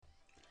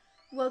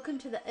Welcome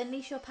to the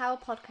Unleash Your Power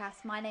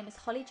podcast. My name is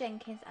Holly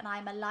Jenkins and I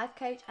am a life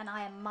coach and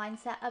I am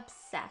mindset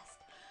obsessed.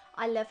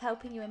 I love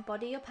helping you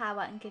embody your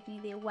power and giving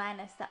you the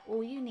awareness that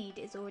all you need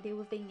is already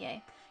within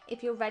you.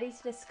 If you're ready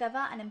to discover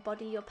and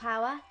embody your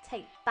power,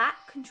 take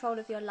back control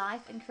of your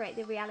life and create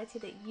the reality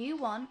that you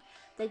want,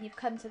 then you've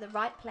come to the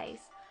right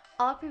place.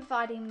 I'll be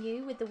providing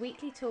you with the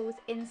weekly tools,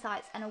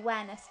 insights and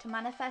awareness to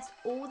manifest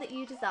all that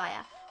you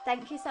desire.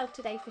 Thank yourself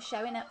today for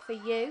showing up for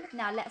you.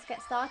 Now let's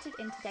get started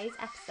in today's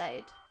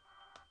episode.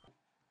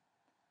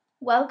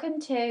 Welcome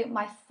to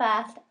my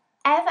first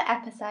ever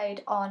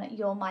episode on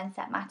Your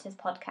Mindset Matters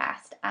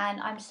podcast,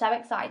 and I'm so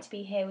excited to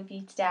be here with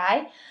you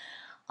today.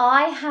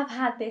 I have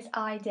had this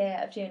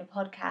idea of doing a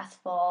podcast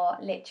for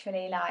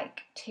literally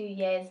like 2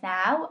 years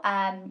now.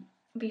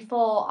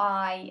 Before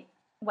I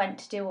went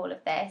to do all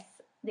of this,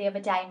 the other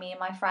day, me and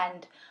my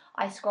friend,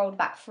 I scrolled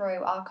back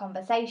through our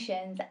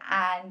conversations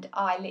and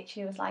I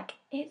literally was like,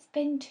 it's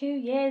been 2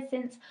 years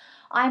since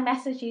I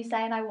messaged you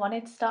saying I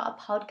wanted to start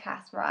a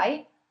podcast,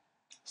 right?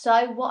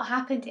 So what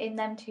happened in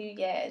them 2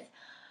 years?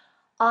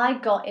 I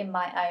got in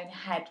my own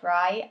head,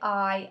 right?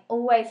 I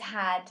always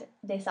had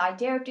this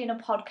idea of doing a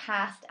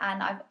podcast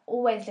and I've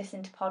always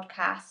listened to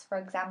podcasts. For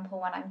example,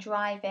 when I'm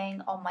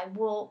driving, on my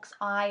walks,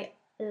 I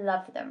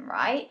love them,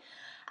 right?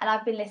 And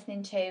I've been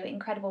listening to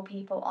incredible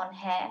people on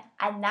here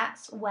and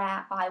that's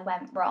where I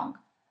went wrong.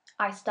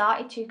 I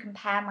started to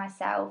compare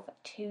myself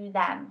to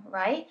them,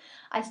 right?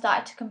 I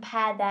started to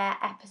compare their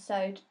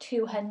episode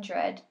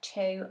 200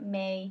 to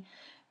me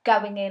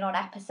going in on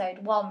episode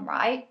 1,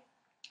 right?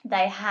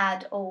 They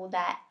had all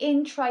their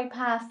intro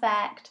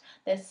perfect,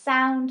 the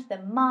sound, the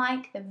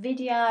mic, the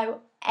video,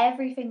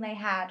 everything they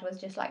had was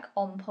just like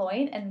on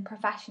point and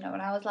professional.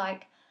 And I was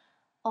like,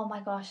 oh my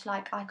gosh,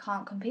 like I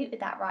can't compete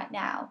with that right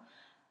now.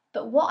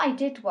 But what I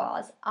did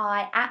was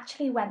I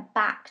actually went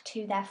back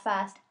to their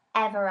first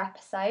ever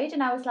episode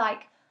and I was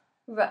like,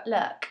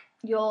 look,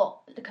 you're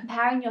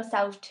comparing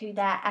yourself to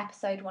their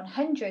episode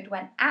 100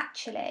 when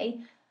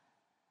actually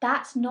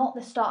that's not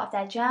the start of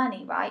their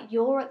journey, right?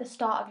 You're at the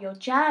start of your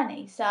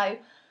journey. So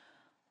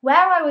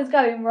where I was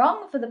going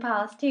wrong for the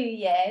past 2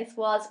 years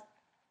was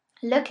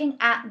looking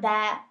at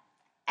their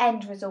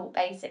end result,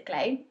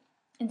 basically,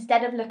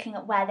 instead of looking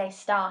at where they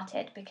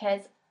started.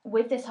 Because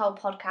with this whole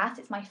podcast,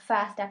 it's my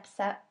first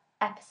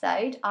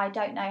episode. I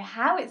don't know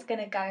how it's going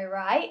to go,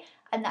 right?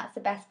 And that's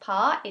the best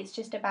part. It's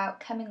just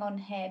about coming on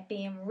here,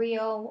 being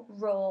real,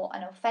 raw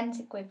and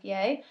authentic with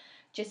you,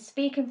 just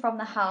speaking from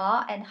the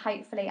heart, and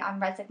hopefully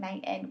I'm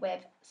resonating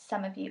with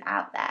some of you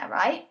out there,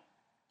 right?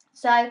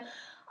 So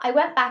I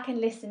went back and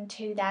listened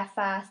to their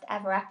first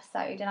ever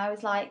episode and I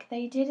was like,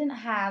 they didn't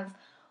have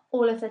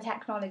all of the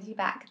technology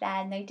back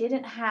then. They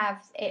didn't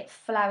have it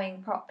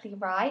flowing properly,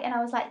 right? And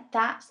I was like,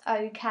 that's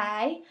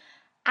okay.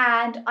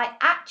 And I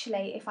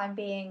actually, if I'm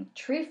being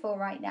truthful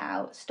right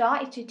now,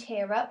 started to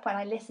tear up when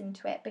I listened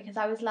to it because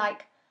I was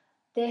like,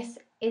 this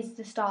is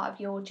the start of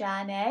your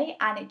journey.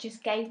 And it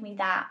just gave me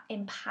that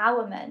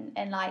empowerment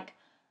and like,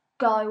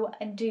 go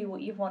and do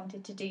what you've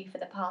wanted to do for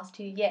the past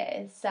 2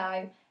 years.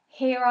 So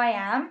here I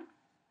am.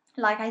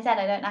 Like I said,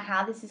 I don't know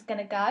how this is going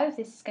to go, if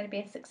this is going to be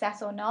a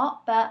success or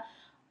not, but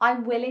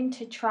I'm willing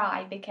to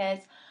try because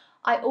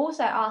I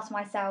also ask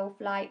myself,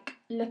 like,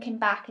 looking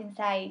back and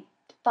say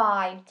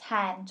 5,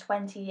 10,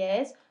 20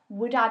 years,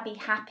 would I be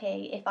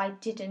happy if I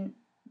didn't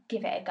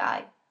give it a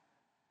go?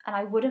 And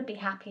I wouldn't be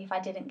happy if I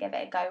didn't give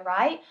it a go,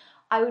 right?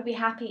 I would be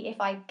happy if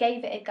I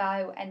gave it a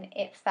go and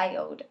it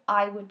failed.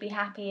 I would be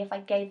happy if I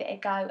gave it a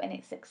go and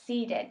it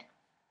succeeded.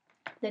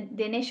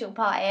 The initial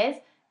part is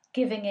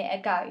giving it a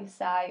go.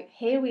 So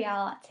here we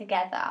are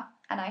together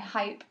and I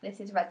hope this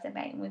is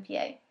resonating with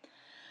you.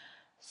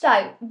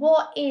 So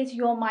what is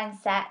Your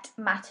Mindset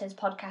Matters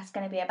podcast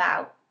going to be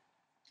about?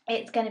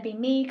 It's going to be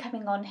me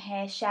coming on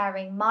here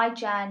sharing my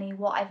journey,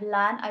 what I've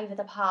learned over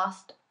the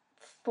past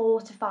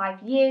 4 to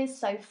 5 years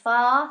so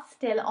far,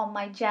 still on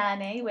my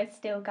journey, we're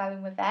still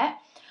going with it,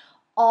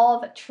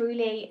 of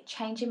truly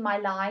changing my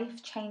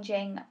life,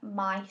 changing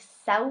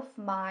myself,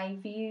 my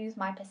views,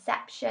 my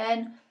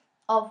perception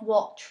of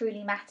what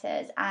truly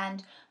matters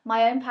and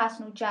my own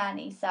personal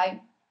journey.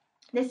 So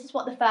this is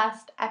what the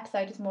first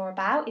episode is more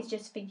about. It's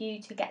just for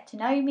you to get to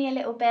know me a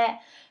little bit,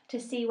 to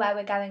see where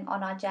we're going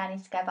on our journey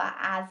together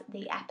as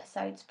the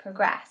episodes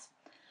progress.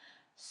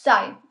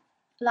 So,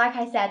 like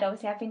I said,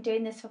 obviously I've been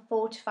doing this for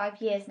 4 to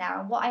 5 years now,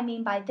 and what I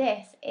mean by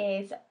this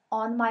is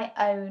on my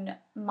own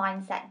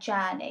mindset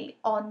journey,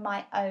 on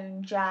my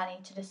own journey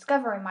to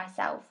discovering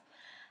myself.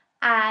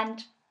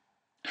 And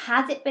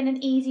has it been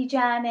an easy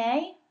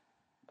journey?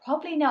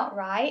 Probably not,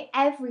 right?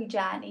 Every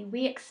journey,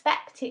 we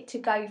expect it to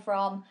go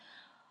from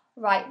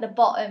the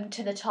bottom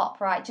to the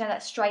top, right? Do you know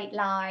that straight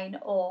line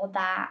or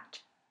that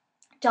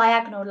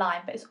diagonal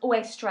line, but it's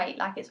always straight,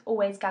 like it's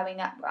always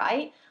going up,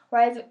 right?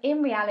 Whereas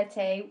in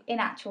reality, in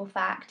actual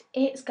fact,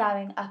 it's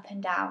going up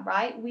and down,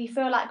 right? We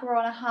feel like we're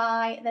on a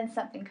high, then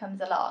something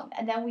comes along,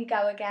 and then we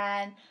go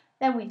again,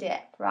 then we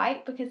dip,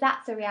 right? Because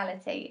that's the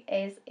reality,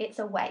 is it's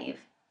a wave,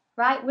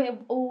 right? We're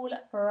all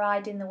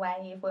riding the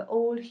wave. We're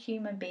all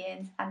human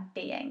beings and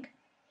being.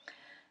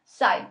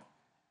 So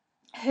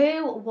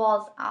who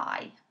was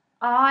I?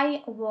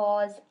 I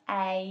was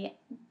a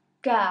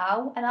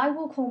girl, and I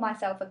will call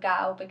myself a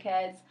girl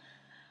because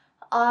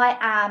I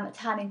am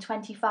turning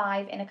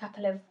 25 in a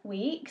couple of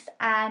weeks,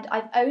 and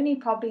I've only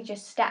probably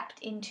just stepped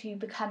into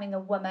becoming a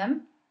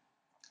woman.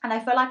 And I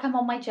feel like I'm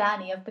on my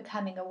journey of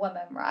becoming a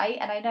woman, right?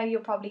 And I know you're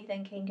probably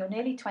thinking, you're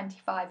nearly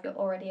 25, you're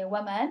already a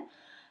woman.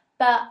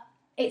 But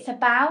it's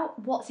about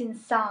what's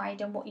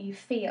inside and what you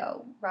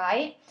feel,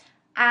 right?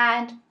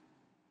 And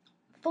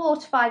 4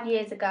 to 5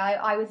 years ago,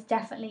 I was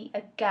definitely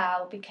a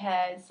girl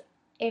because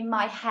in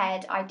my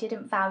head, I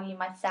didn't value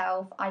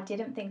myself. I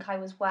didn't think I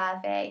was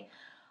worthy.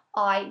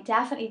 I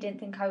definitely didn't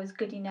think I was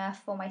good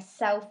enough for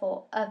myself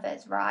or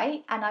others,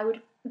 right? And I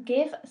would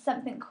give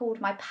something called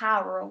my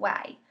power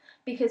away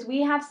because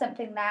we have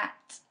something that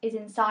is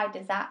inside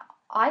us that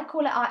I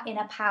call it our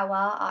inner power,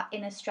 our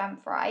inner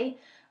strength, right?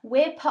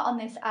 We're put on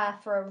this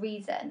earth for a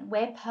reason.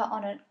 We're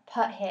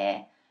put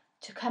here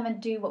to come and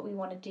do what we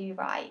want to do,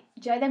 right?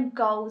 Do you know them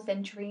goals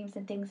and dreams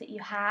and things that you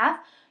have?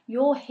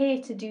 You're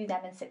here to do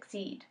them and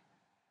succeed.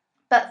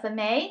 But for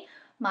me,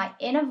 my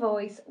inner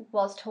voice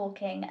was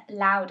talking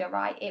louder,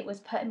 right? It was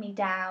putting me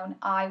down.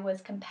 I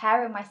was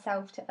comparing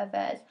myself to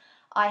others.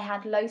 I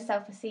had low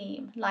self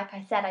esteem. Like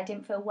I said, I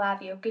didn't feel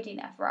worthy or good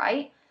enough,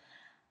 right?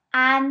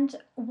 And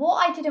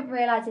what I didn't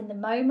realize in the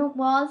moment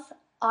was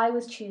I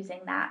was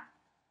choosing that.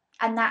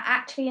 And that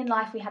actually in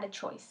life we had a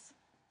choice.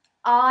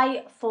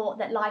 I thought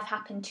that life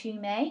happened to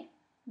me,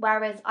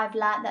 whereas I've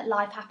learned that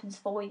life happens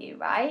for you,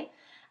 right?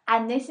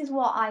 And this is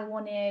what I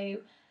want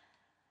to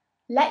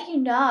let you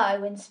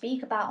know and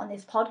speak about on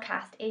this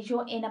podcast is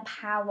your inner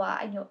power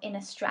and your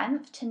inner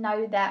strength to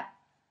know that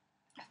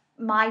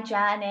my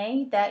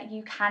journey, that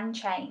you can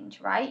change,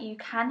 right? You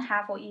can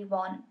have what you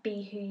want,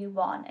 be who you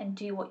want, and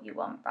do what you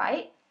want,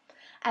 right?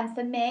 And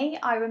for me,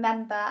 I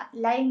remember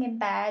laying in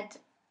bed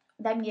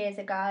them years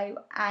ago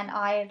and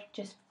I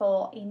just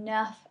thought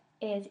enough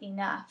is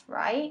enough,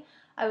 right?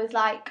 I was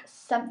like,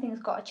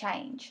 something's got to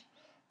change.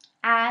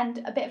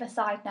 And a bit of a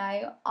side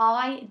note,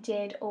 I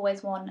did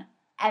always want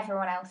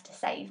everyone else to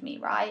save me,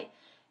 right?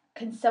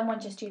 Can someone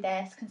just do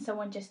this? Can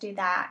someone just do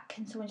that?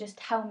 Can someone just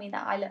tell me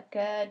that I look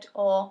good?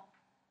 Or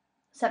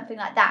something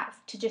like that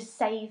to just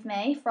save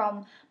me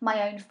from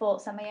my own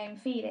thoughts and my own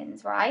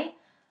feelings, right?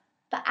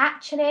 But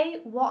actually,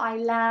 what I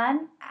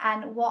learned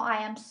and what I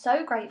am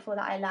so grateful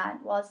that I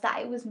learned was that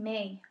it was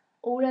me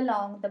all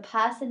along. The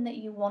person that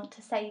you want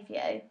to save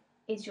you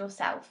is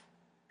yourself,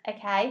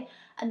 okay?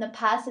 And the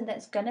person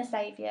that's going to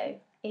save you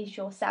is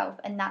yourself,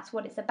 and that's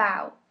what it's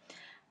about.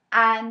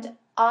 And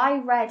I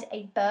read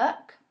a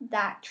book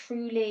that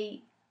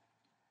truly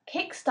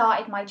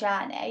kick-started my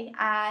journey,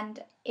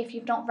 and if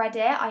you've not read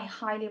it, I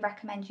highly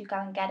recommend you go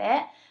and get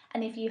it.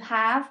 And if you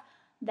have,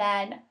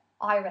 then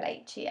I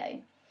relate to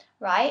you,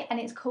 right? And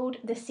it's called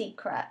The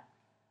Secret.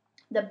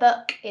 The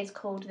book is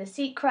called The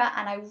Secret,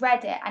 and I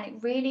read it and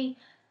it really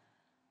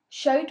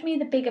showed me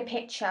the bigger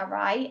picture,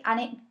 right? And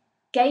it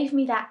gave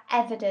me that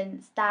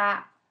evidence,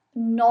 that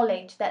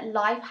knowledge that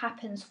life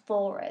happens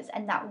for us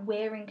and that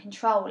we're in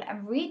control.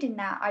 And reading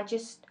that,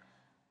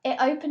 it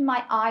opened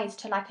my eyes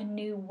to like a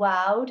new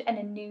world and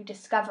a new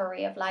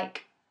discovery of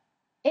like,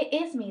 it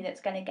is me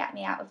that's going to get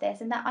me out of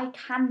this and that I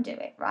can do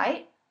it,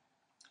 right?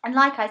 And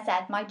like I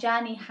said, my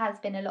journey has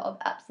been a lot of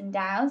ups and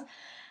downs.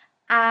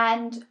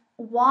 And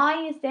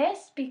why is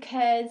this?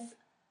 Because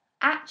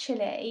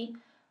actually,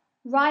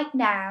 right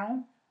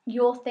now,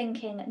 you're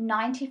thinking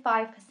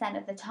 95%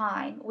 of the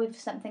time with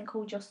something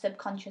called your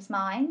subconscious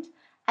mind.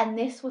 And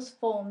this was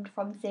formed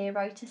from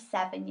 0 to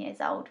 7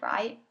 years old,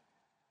 right?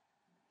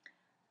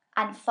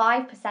 And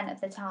 5% of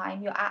the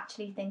time, you're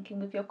actually thinking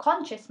with your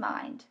conscious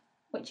mind,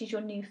 which is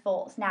your new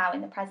thoughts now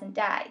in the present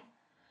day.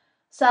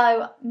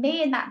 So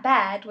me in that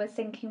bed was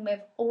thinking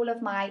with all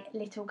of my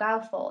little girl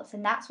thoughts,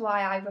 and that's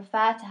why I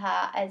refer to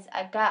her as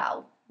a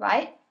girl,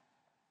 right?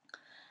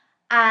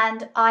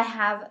 And I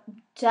have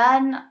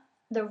done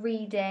the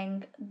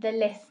reading, the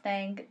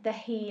listening, the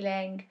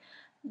healing,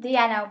 the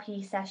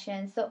NLP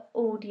sessions, the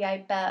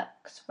audio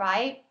books,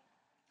 right?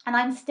 And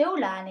I'm still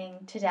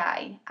learning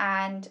today,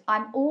 and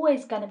I'm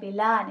always going to be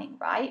learning,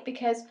 right?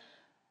 Because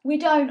we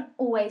don't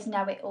always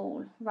know it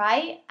all,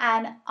 right?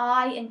 And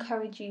I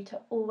encourage you to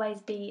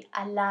always be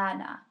a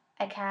learner,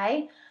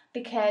 okay?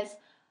 Because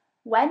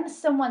when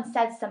someone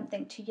says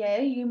something to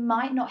you, you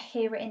might not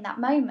hear it in that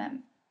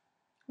moment,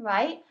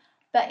 right?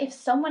 But if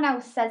someone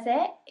else says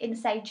it in,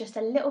 say, just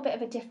a little bit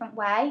of a different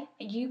way,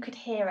 you could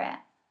hear it,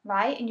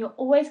 right? And you're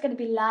always going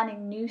to be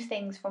learning new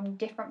things from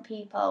different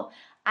people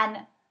and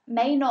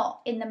may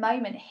not in the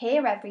moment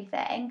hear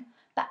everything,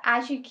 but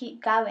as you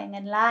keep going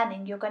and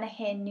learning, you're going to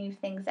hear new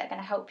things that are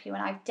going to help you.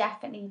 And I've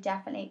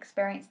definitely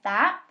experienced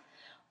that.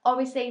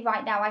 Obviously,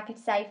 right now, I could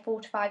say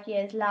 4 to 5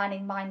 years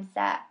learning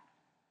mindset.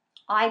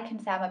 I can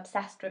say I'm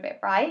obsessed with it,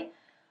 right?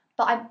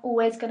 But I'm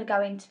always going to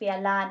go in to be a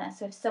learner.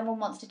 So if someone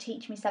wants to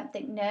teach me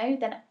something new,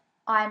 then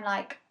I'm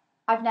like,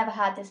 I've never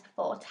heard this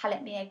before, tell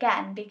it me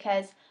again.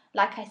 Because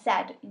like I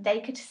said, they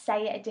could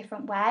say it a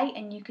different way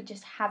and you could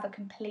just have a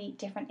complete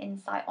different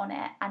insight on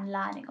it and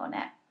learning on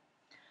it.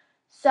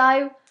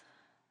 So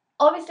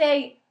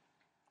obviously,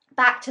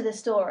 back to the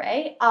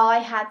story, I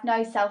had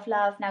no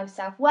self-love, no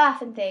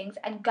self-worth and things,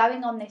 and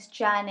going on this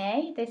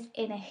journey, this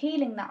inner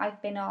healing that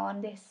I've been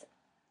on, this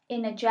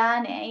inner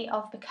journey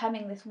of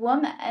becoming this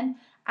woman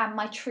and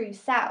my true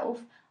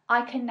self,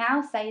 I can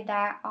now say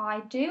that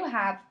I do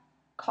have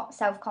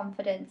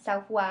self-confidence,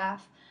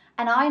 self-worth,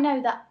 and I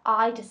know that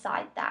I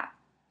decide that.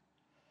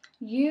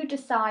 You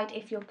decide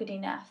if you're good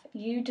enough.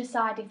 You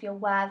decide if you're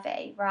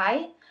worthy,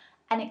 right?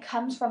 And it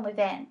comes from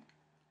within.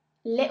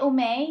 Little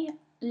me,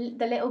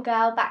 the little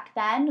girl back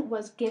then,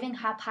 was giving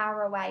her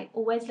power away,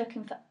 always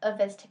looking for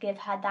others to give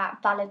her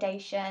that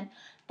validation,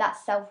 that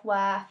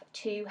self-worth,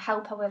 to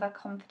help her with her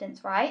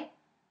confidence, right?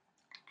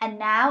 And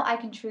now I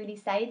can truly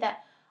say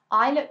that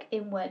I look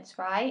inwards,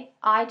 right?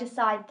 I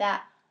decide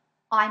that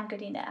I'm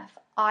good enough.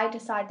 I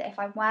decide that if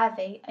I'm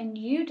worthy, and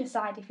you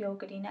decide if you're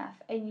good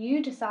enough, and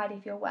you decide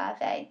if you're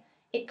worthy.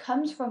 It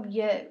comes from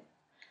you.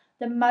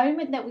 The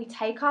moment that we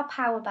take our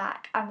power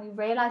back and we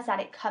realise that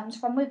it comes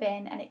from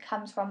within and it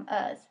comes from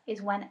us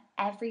is when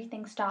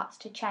everything starts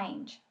to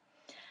change.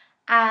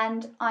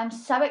 And I'm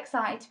so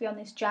excited to be on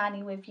this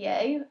journey with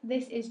you.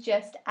 This is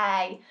just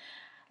a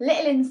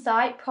little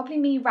insight, probably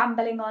me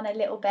rambling on a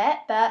little bit,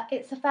 but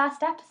it's the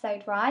first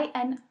episode, right?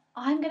 And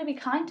I'm going to be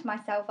kind to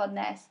myself on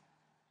this.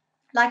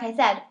 Like I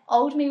said,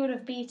 old me would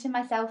have beaten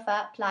myself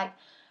up, like,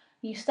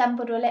 you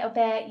stumbled a little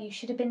bit, you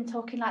should have been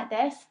talking like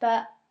this,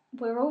 but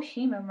we're all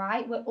human,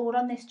 right? We're all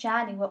on this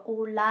journey, we're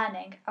all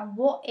learning. And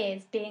what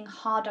is being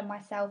hard on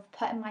myself,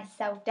 putting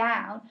myself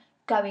down,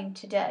 going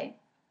to do?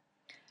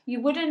 You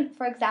wouldn't,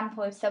 for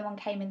example, if someone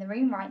came in the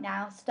room right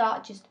now,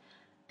 start just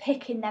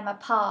picking them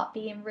apart,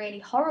 being really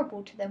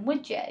horrible to them,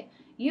 would you?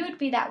 You would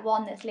be that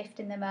one that's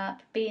lifting them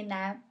up, being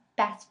their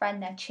best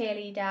friend, their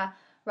cheerleader,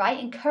 right?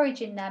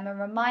 Encouraging them and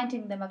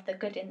reminding them of the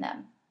good in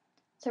them.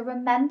 So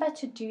remember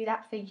to do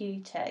that for you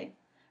too.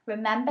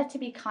 Remember to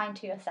be kind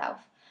to yourself.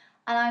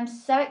 And I'm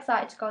so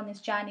excited to go on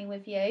this journey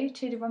with you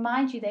to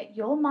remind you that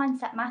your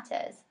mindset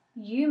matters.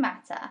 You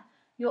matter.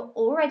 You're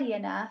already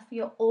enough.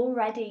 You're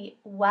already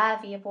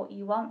worthy of what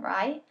you want,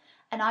 right?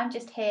 And I'm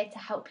just here to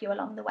help you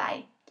along the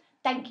way.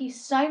 Thank you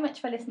so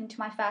much for listening to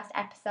my first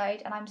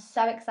episode, and I'm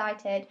so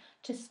excited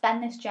to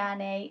spend this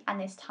journey and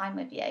this time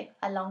with you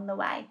along the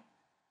way.